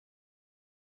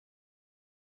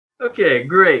Okay,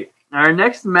 great. Our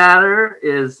next matter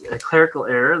is a clerical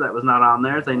error that was not on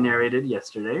there, as I narrated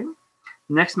yesterday.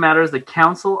 Next matter is the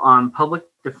Council on Public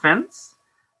Defense.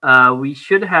 We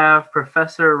should have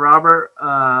Professor Robert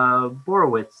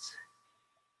Borowitz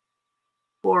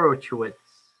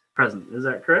present. Is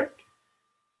that correct?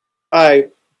 Hi,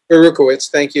 Berukowitz.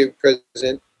 Thank you,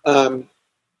 President.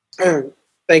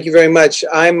 Thank you very much.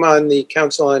 I'm on the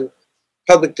Council on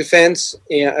Public Defense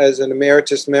as an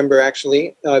emeritus member,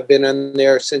 actually. I've been on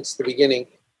there since the beginning.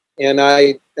 And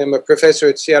I am a professor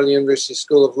at Seattle University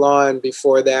School of Law, and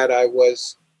before that I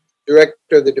was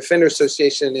director of the Defender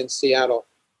Association in Seattle.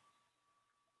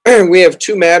 We have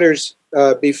two matters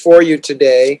before you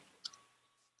today,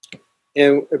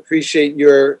 and appreciate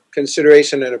your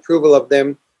consideration and approval of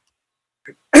them.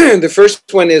 The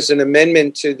first one is an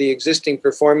amendment to the existing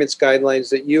performance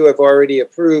guidelines that you have already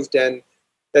approved and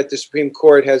that the Supreme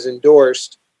Court has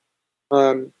endorsed.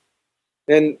 And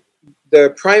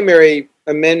the primary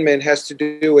amendment has to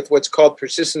do with what's called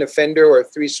persistent offender or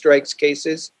three strikes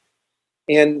cases.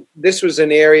 And this was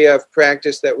an area of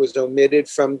practice that was omitted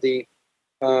from the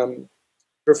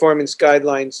performance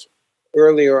guidelines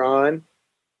earlier on,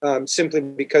 simply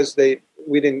because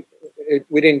we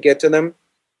didn't get to them.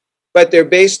 But they're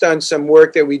based on some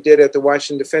work that we did at the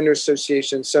Washington Defender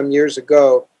Association some years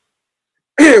ago.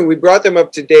 We brought them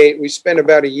up to date. We spent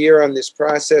about a year on this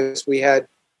process. We had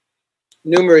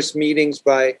numerous meetings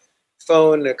by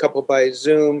phone, a couple by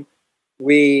Zoom.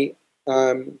 We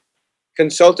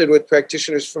consulted with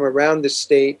practitioners from around the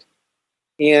state.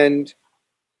 And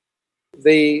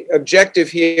the objective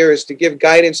here is to give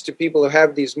guidance to people who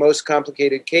have these most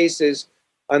complicated cases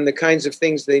on the kinds of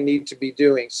things they need to be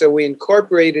doing. So we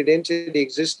incorporated into the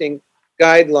existing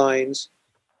guidelines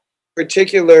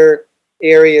particular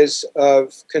areas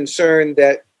of concern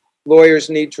that lawyers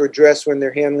need to address when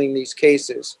they're handling these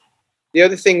cases. The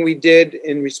other thing we did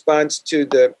in response to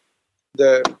the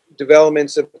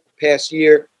developments of the past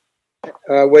year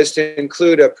was to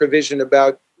include a provision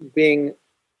about being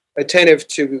attentive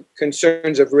to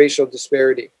concerns of racial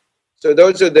disparity. So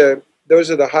those are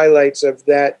the highlights of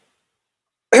that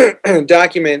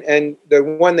document, and the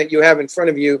one that you have in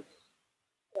front of you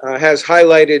has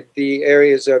highlighted the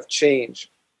areas of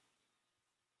change.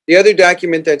 The other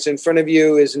document that's in front of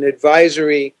you is an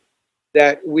advisory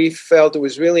that we felt it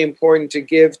was really important to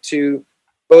give to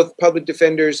both public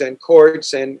defenders and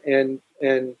courts and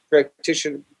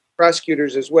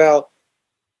prosecutors as well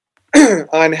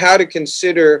on how to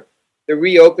consider the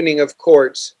reopening of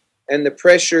courts and the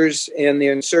pressures and the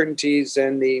uncertainties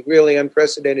and the really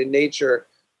unprecedented nature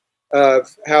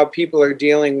of how people are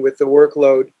dealing with the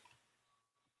workload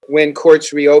when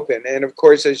courts reopen. And of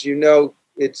course, as you know,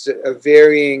 it's a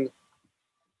varying,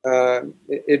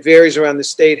 it varies around the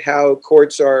state how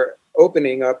courts are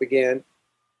opening up again,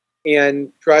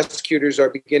 and prosecutors are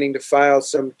beginning to file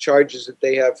some charges that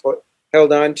they have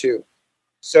held on to.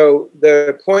 So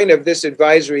the point of this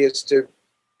advisory is to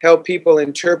help people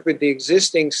interpret the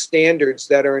existing standards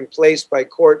that are in place by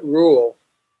court rule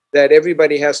that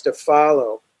everybody has to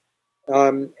follow,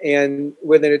 and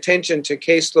with an attention to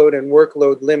caseload and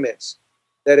workload limits,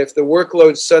 that if the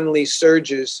workload suddenly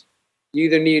surges, you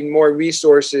either need more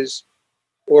resources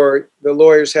or the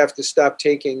lawyers have to stop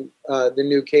taking the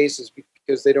new cases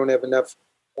because they don't have enough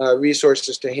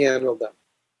resources to handle them.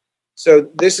 So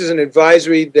this is an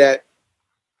advisory that,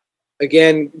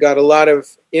 again, got a lot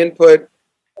of input.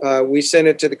 We sent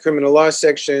it to the criminal law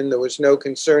section. There was no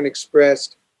concern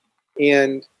expressed.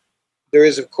 And there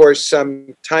is, of course,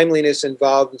 some timeliness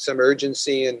involved and some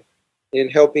urgency in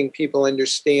helping people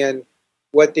understand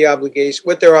what their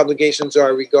obligations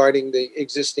are regarding the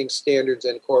existing standards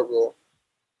and court rule.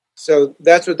 So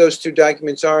that's what those two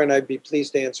documents are, and I'd be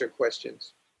pleased to answer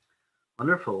questions.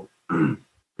 Wonderful.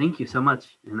 Thank you so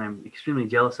much, and I'm extremely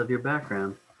jealous of your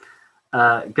background.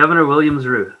 Governor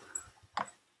Williams-Ruth.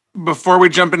 Before we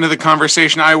jump into the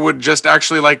conversation, I would just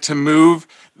actually like to move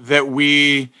that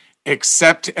we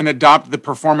accept and adopt the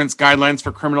performance guidelines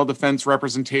for criminal defense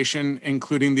representation,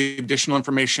 including the additional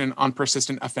information on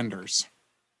persistent offenders.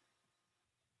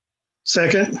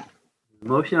 Second.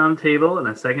 Motion on the table and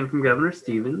a second from Governor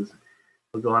Stevens.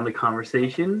 We'll go on to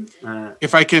conversation.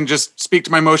 If I can just speak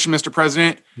to my motion, Mr.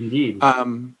 President. Indeed.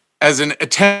 As an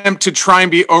attempt to try and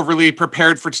be overly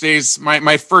prepared for today's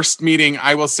my first meeting,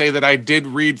 I will say that I did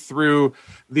read through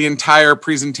the entire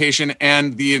presentation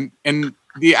and the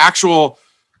actual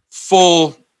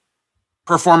full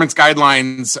performance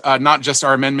guidelines, not just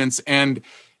our amendments. And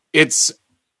it's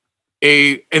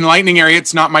a enlightening area.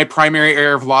 It's not my primary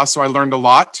area of law, so I learned a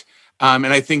lot. And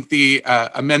I think the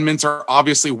amendments are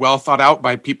obviously well thought out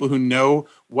by people who know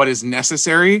what is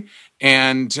necessary.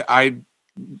 And I,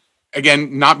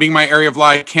 again, not being my area of law,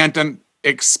 I can't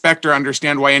expect or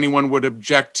understand why anyone would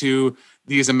object to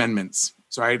these amendments.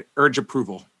 So I urge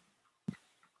approval.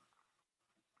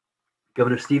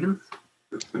 Governor Stevens?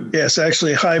 Yes,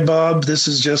 actually, hi, Bob. This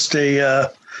is just a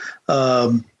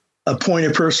point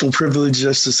of personal privilege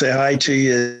just to say hi to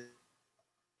you.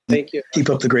 Thank you. Keep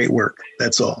up the great work.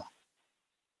 That's all.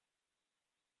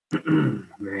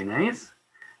 Very nice.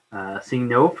 Seeing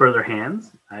no further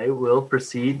hands, I will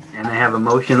proceed, and I have a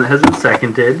motion that has been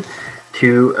seconded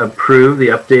to approve the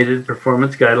updated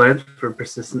performance guidelines for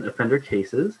persistent offender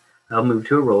cases. I'll move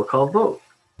to a roll call vote.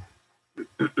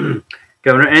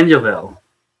 Governor Angelville.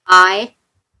 Aye.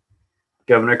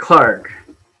 Governor Clark.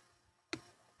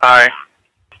 Aye.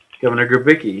 Governor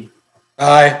Grabicki.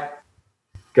 Aye.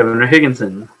 Governor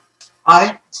Higginson.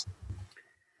 Aye.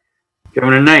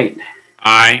 Governor Knight.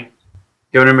 Aye.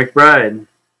 Governor McBride.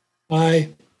 Aye.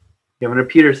 Governor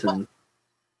Peterson.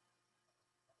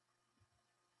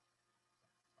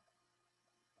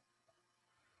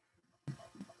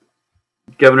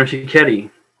 Governor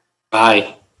Shichetti.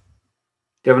 Aye.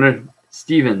 Governor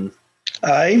Stevens.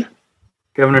 Aye.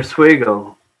 Governor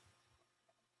Swagel.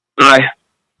 Aye.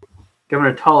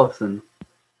 Governor Tollefson.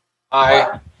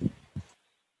 Aye.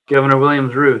 Governor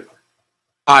Williams-Ruth.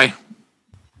 Aye.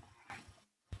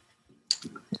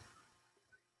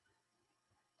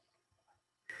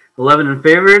 Eleven in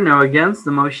favor, no against.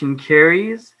 The motion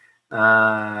carries.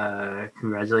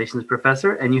 Congratulations,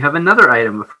 Professor. And you have another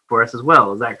item for us as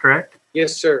well. Is that correct?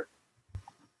 Yes, sir.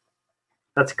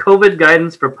 That's COVID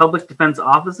guidance for public defense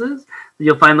offices.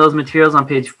 You'll find those materials on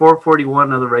page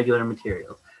 441 of the regular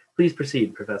materials. Please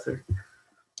proceed, Professor.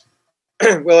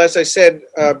 Well, as I said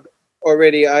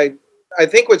already, I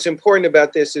think what's important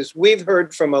about this is we've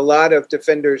heard from a lot of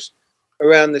defenders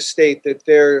around the state that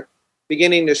they're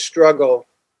beginning to struggle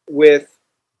with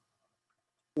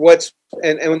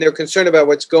and when they're concerned about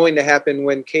what's going to happen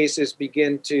when cases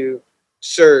begin to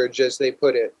surge, as they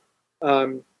put it.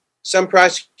 Some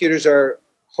prosecutors are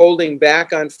holding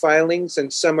back on filings,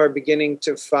 and some are beginning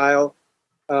to file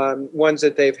ones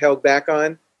that they've held back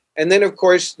on. And then, of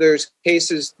course, there's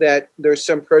cases that there's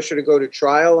some pressure to go to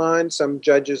trial on. Some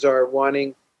judges are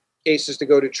wanting cases to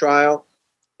go to trial.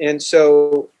 And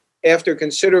so after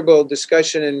considerable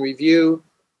discussion and review,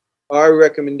 our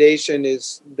recommendation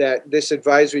is that this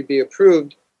advisory be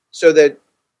approved so that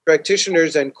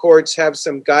practitioners and courts have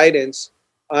some guidance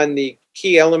on the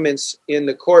key elements in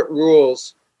the court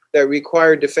rules that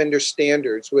require defender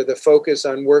standards with a focus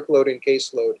on workload and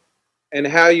caseload, and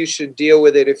how you should deal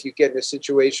with it if you get in a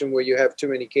situation where you have too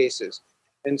many cases.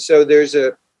 And so there's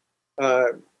an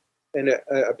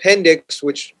appendix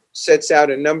which sets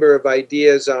out a number of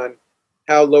ideas on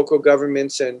how local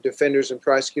governments and defenders and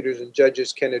prosecutors and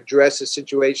judges can address a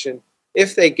situation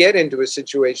if they get into a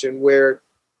situation where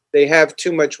they have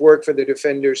too much work for the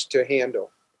defenders to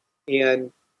handle.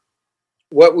 And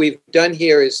what we've done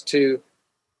here is to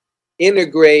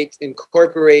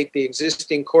incorporate the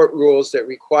existing court rules that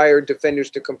require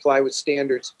defenders to comply with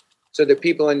standards so that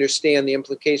people understand the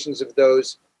implications of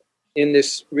those in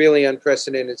this really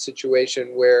unprecedented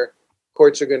situation where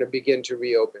courts are going to begin to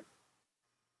reopen.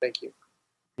 Thank you.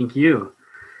 Thank you.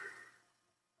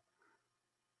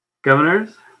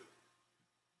 Governors?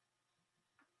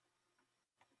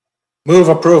 Move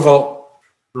approval.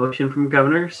 Motion from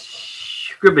Governor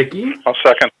Grabicki. I'll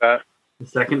second that. A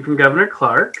second from Governor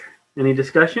Clark. Any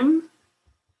discussion?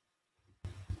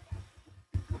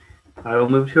 I will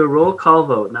move to a roll call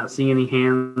vote. Not seeing any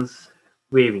hands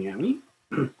waving at me.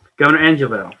 Governor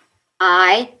Angelville.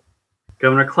 Aye.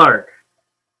 Governor Clark.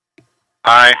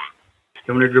 Aye.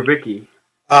 Governor Grabicki.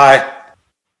 Aye.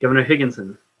 Governor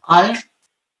Higginson. Aye.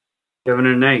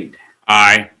 Governor Knight.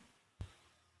 Aye.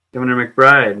 Governor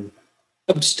McBride.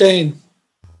 Abstain.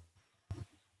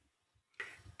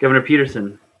 Governor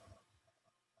Peterson.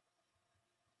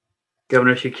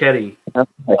 Governor Shichetti.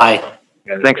 Aye.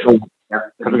 Thanks.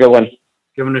 Have a good one.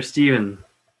 Governor Stevens.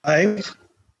 Aye.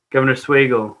 Governor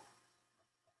Swagel.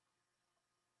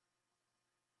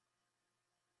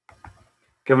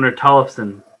 Governor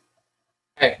Tollefson.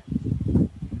 Aye.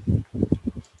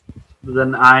 Was that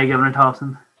an aye, Governor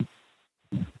Tollefson?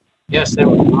 Yes, it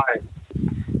was aye.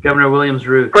 Governor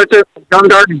Williams-Ruth. President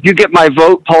Gundar, did you get my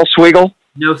vote, Paul Swiggle?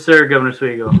 No, sir, Governor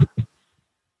Swagel.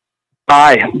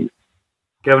 Aye.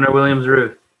 Governor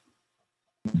Williams-Ruth.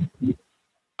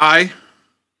 Aye.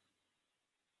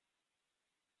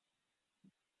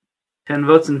 10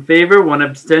 votes in favor, 1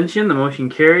 abstention. The motion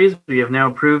carries. We have now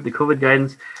approved the COVID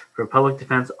guidance for public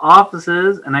defense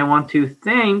offices, and I want to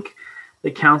thank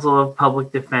the Council of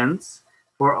Public Defense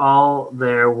for all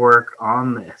their work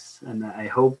on this. And I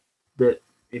hope that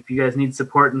if you guys need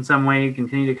support in some way,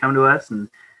 continue to come to us. And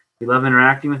we love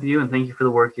interacting with you. And thank you for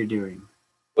the work you're doing.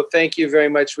 Well, thank you very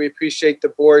much. We appreciate the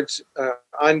board's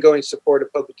ongoing support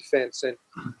of public defense. And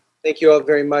thank you all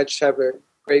very much. Have a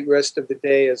great rest of the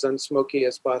day, as unsmoky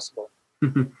as possible.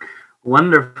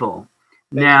 Wonderful.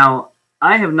 Now,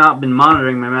 I have not been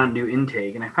monitoring my Mountain Dew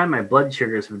intake, and I find my blood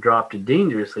sugars have dropped to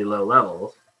dangerously low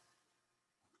levels.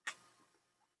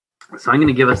 So I'm going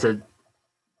to give us a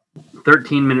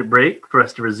 13-minute break for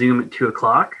us to resume at 2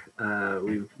 o'clock.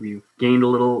 We've gained a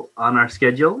little on our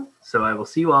schedule, so I will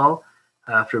see you all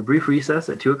after a brief recess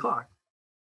at 2 o'clock.